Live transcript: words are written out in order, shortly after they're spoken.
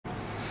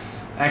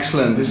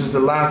Excellent. This is the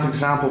last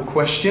example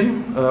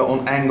question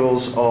on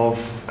angles of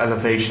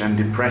elevation and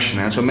depression.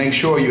 And so make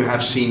sure you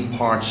have seen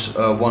parts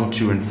 1,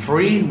 2 and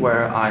 3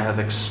 where I have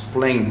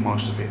explained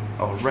most of it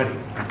already.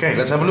 Okay,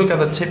 let's have a look at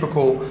the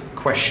typical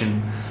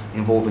question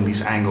involving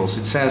these angles.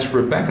 It says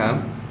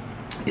Rebecca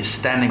is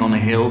standing on a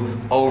hill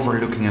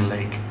overlooking a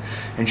lake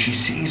and she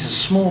sees a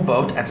small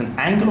boat at an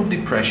angle of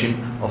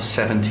depression of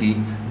 70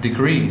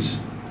 degrees.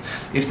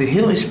 If the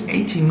hill is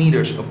 80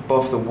 meters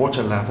above the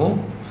water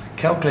level,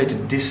 calculate the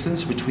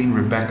distance between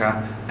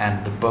Rebecca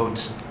and the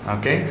boat.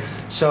 Okay,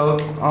 so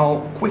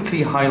I'll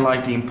quickly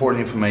highlight the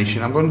important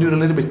information. I'm going to do it a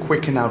little bit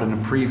quicker now than the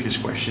previous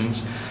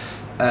questions.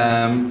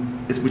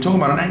 We're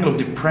talking about an angle of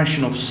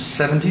depression of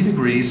 70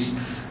 degrees.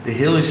 The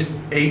hill is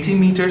 80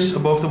 meters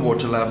above the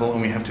water level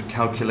and we have to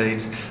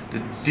calculate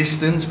the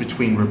distance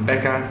between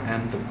Rebecca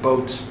and the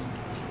boat.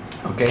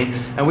 Okay,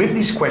 and with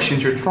these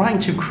questions you're trying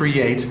to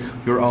create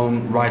your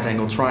own right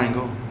angle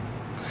triangle.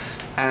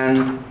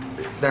 And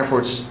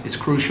therefore it's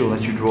crucial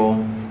that you draw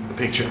a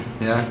picture,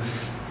 yeah,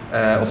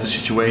 of the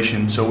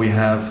situation. So we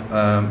have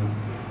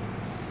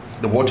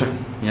the water,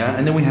 yeah,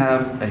 and then we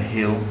have a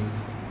hill,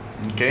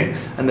 okay,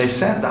 and they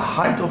said the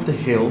height of the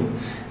hill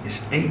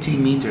is 80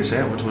 meters,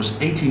 it was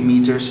 80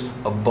 meters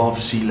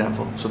above sea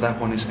level, so that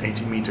one is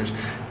 80 meters,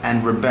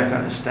 and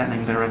Rebecca is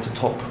standing there at the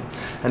top.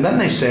 And then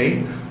they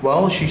say,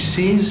 well, she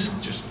sees,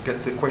 just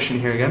get the question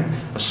here again,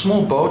 a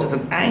small boat at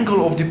an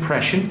angle of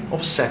depression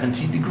of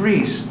 70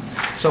 degrees.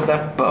 So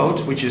that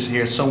boat, which is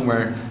here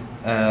somewhere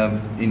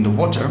in the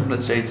water,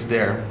 let's say it's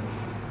there,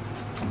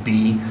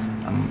 B,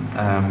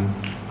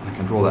 I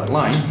can draw that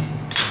line,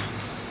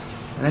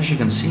 and as you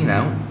can see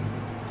now,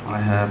 I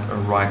have a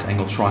right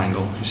angle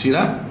triangle. You see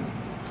that?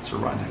 It's a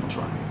right angle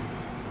triangle.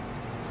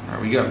 There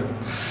we go.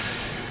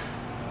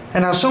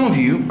 And now some of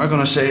you are going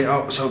to say,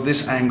 oh, so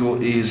this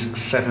angle is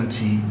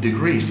 70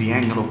 degrees, the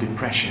angle of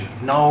depression.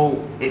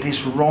 No, it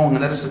is wrong,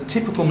 and that is a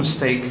typical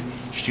mistake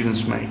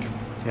students make.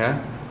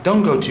 Yeah?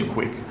 Don't go too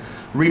quick.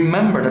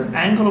 Remember that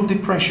angle of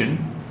depression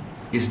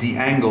is the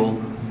angle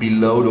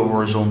below the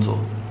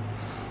horizontal.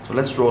 So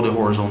let's draw the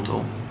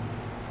horizontal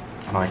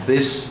like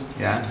this.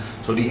 Yeah?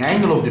 So the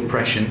angle of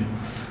depression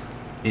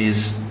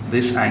is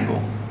this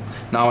angle.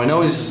 Now I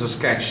know this is a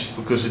sketch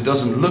because it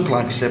doesn't look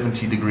like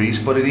 70 degrees,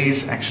 but it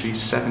is actually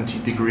 70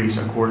 degrees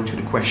according to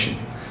the question.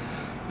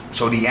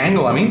 So the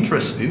angle I'm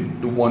interested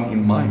in, the one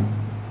in my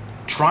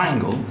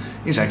triangle,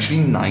 is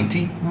actually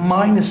 90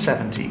 minus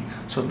 70.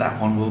 So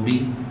that one will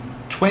be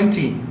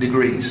 20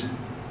 degrees.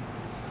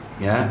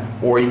 Yeah?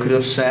 Or you could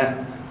have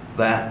said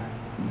that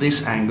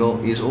this angle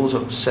is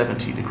also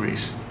 70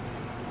 degrees.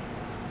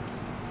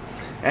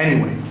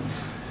 Anyway,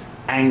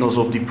 angles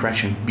of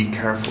depression, be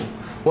careful.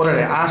 What are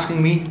they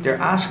asking me? They're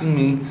asking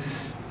me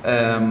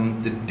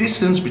the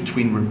distance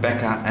between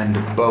Rebecca and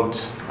the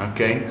boat.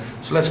 Okay,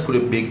 so let's put a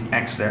big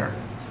X there.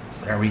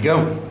 There we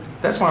go.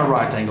 That's my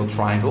right angle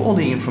triangle. All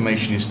the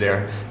information is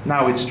there.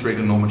 Now it's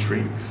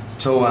trigonometry.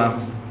 Toa,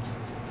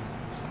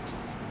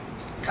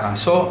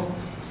 Kaso,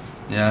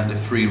 yeah, the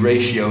three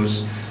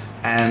ratios,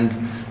 and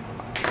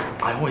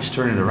I always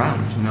turn it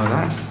around, you know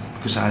that?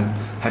 Because I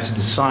have to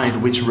decide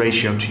which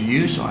ratio to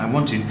use. So I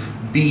want to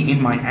be in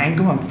my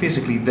angle, I'm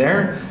physically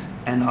there,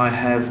 and I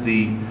have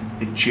the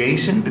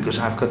adjacent, because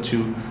I've got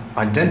to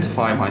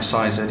identify my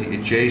sides at the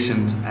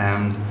adjacent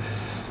and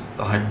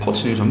the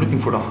hypotenuse. I'm looking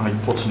for the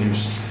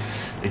hypotenuse.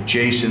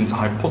 Adjacent,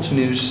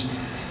 hypotenuse,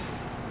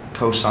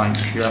 cosine.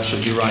 You're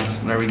absolutely right.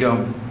 There we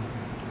go.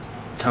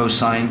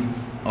 Cosine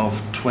of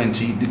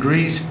 20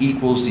 degrees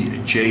equals the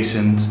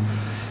adjacent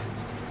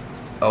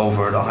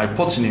over the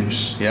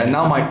hypotenuse. Yeah,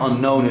 now my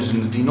unknown is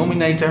in the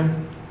denominator,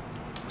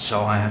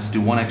 so I have to do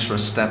one extra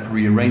step,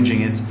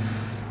 rearranging it,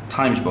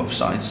 times both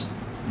sides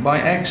by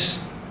x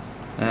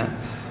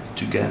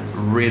to get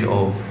rid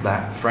of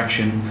that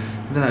fraction.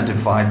 And then I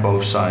divide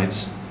both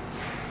sides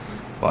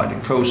by the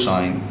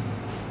cosine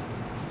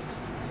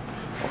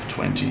of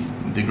 20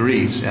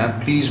 degrees. Yeah,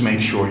 please make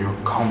sure you're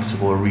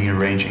comfortable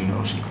rearranging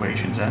those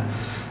equations.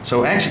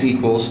 So x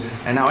equals,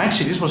 and now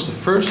actually this was the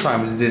first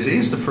time, this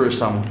is the first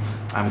time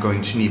I'm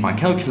going to need my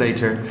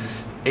calculator.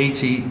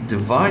 80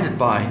 divided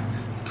by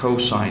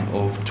cosine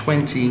of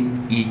 20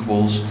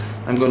 equals,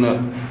 I'm going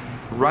to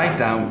write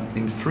down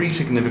in three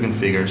significant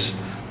figures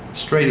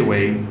straight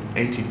away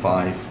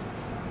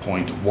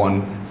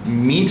 85.1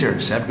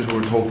 meters, because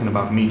we're talking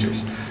about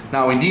meters.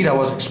 Now indeed I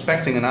was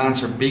expecting an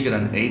answer bigger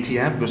than 80,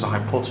 because the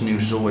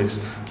hypotenuse is always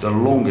the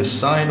longest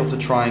side of the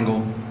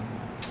triangle.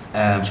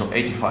 So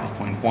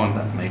 85.1,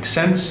 that makes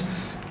sense.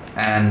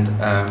 And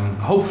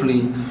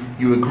hopefully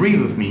you agree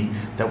with me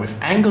that with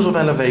angles of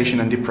elevation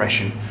and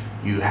depression,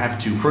 you have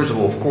to, first of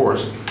all, of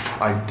course,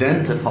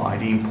 identify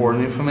the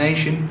important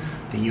information.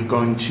 Then you're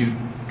going to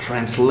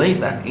translate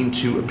that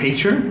into a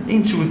picture,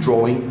 into a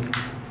drawing.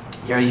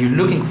 Yeah, you're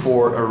looking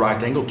for a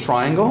right angle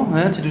triangle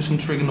to do some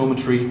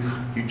trigonometry.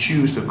 You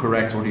choose the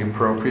correct or the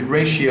appropriate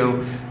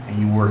ratio and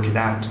you work it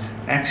out.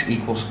 X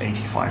equals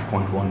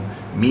 85.1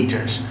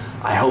 meters.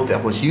 I hope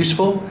that was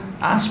useful.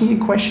 Ask me a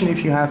question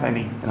if you have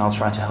any and I'll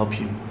try to help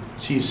you.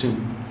 See you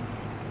soon.